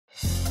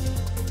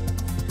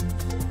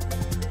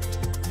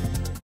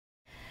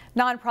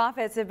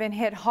Nonprofits have been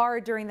hit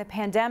hard during the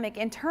pandemic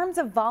in terms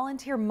of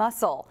volunteer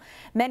muscle.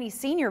 Many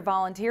senior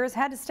volunteers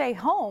had to stay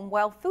home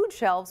while food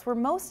shelves were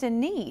most in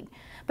need.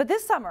 But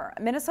this summer,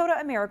 Minnesota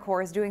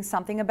AmeriCorps is doing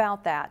something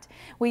about that.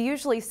 We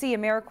usually see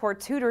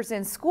AmeriCorps tutors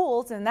in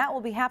schools, and that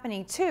will be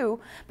happening too.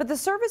 But the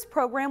service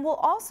program will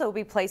also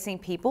be placing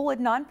people with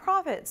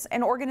nonprofits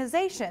and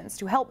organizations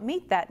to help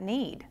meet that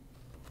need.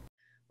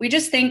 We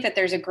just think that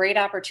there's a great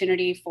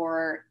opportunity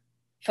for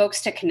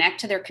folks to connect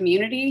to their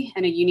community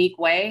in a unique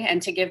way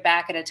and to give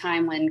back at a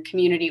time when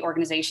community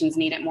organizations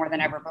need it more than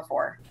ever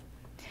before.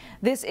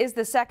 This is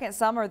the second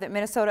summer that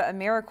Minnesota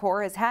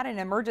AmeriCorps has had an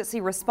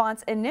emergency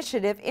response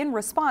initiative in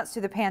response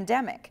to the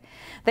pandemic.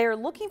 They are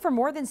looking for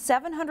more than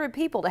 700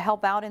 people to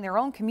help out in their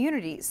own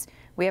communities.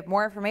 We have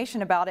more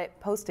information about it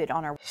posted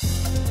on our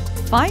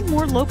website. Find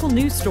more local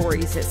news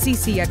stories at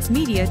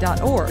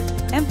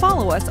ccxmedia.org and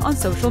follow us on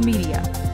social media.